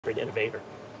great innovator.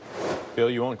 Bill,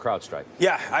 you own Crowdstrike.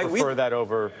 Yeah, I prefer that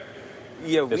over.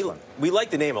 Yeah, we like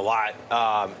the name a lot.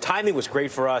 Timing was great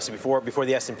for us before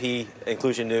the S&P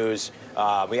inclusion news.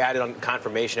 We added on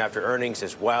confirmation after earnings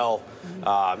as well.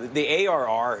 The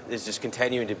ARR is just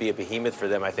continuing to be a behemoth for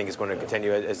them. I think is going to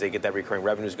continue as they get that recurring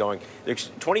revenues going.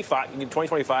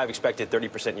 2025 expected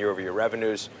 30% year-over-year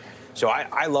revenues. So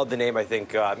I love the name. I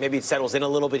think maybe it settles in a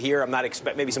little bit here. I'm not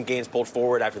maybe some gains pulled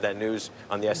forward after that news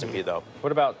on the S&P though.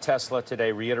 What about Tesla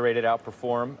today? Reiterated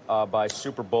outperform by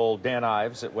Super Bowl Dan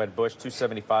Ives at Wedbush.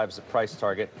 275 is the price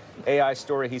target. AI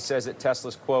story. He says that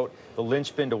Tesla's quote the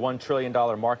linchpin to $1 trillion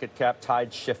market cap.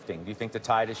 Tide shifting. Do you think the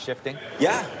tide is shifting?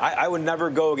 Yeah, I would never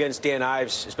go against Dan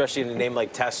Ives, especially in a name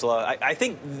like Tesla. I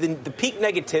think the peak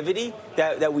negativity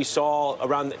that we saw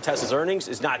around Tesla's earnings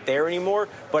is not there anymore,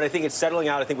 but I think it's settling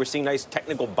out. I think we're seeing nice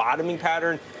technical bottoming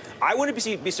pattern. I wouldn't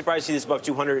be surprised to see this above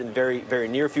 200 in the very, very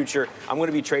near future. I'm going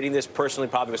to be trading this personally,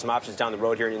 probably with some options down the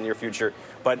road here in the near future.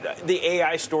 But the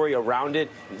AI story around it,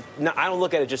 I don't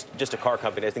look at it just a car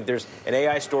company. I think there's an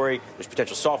AI story, there's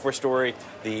potential software story,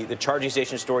 the charging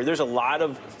station story. There's a lot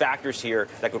of factors here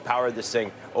that could power this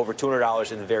thing over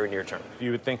 $200 in the very near term.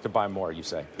 You would think to buy more, you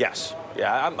say? Yes.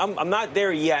 Yeah, I'm not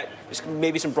there yet. There's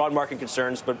maybe some broad market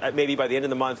concerns, but maybe by the end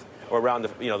of the month or around the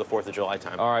 4th of July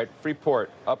time. All right, Freeport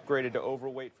upgraded to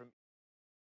overweight from